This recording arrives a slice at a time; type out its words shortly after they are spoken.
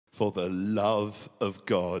For the love of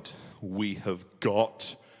God, we have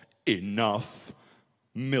got enough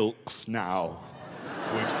milks now.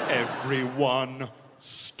 Would everyone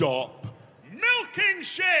stop milking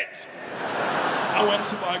shit? I went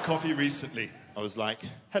to buy a coffee recently. I was like,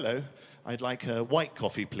 hello, I'd like a white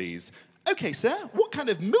coffee, please. Okay, sir, what kind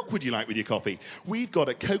of milk would you like with your coffee? We've got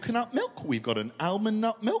a coconut milk, we've got an almond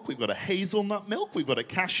nut milk, we've got a hazelnut milk, we've got a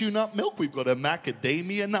cashew nut milk, we've got a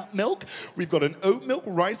macadamia nut milk, we've got an oat milk,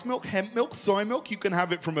 rice milk, hemp milk, soy milk. You can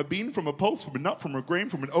have it from a bean, from a pulse, from a nut, from a grain,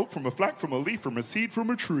 from an oak, from a flax, from a leaf, from a seed,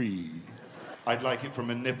 from a tree. I'd like it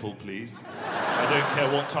from a nipple, please. I don't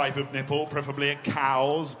care what type of nipple, preferably a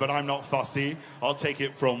cow's, but I'm not fussy. I'll take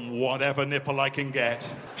it from whatever nipple I can get.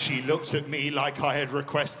 She looked at me like I had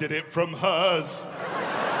requested it from hers.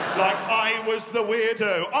 Like I was the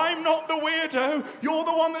weirdo. I'm not the weirdo. You're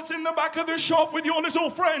the one that's in the back of the shop with your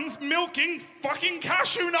little friends milking fucking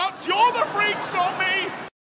cashew nuts. You're the freaks, not me.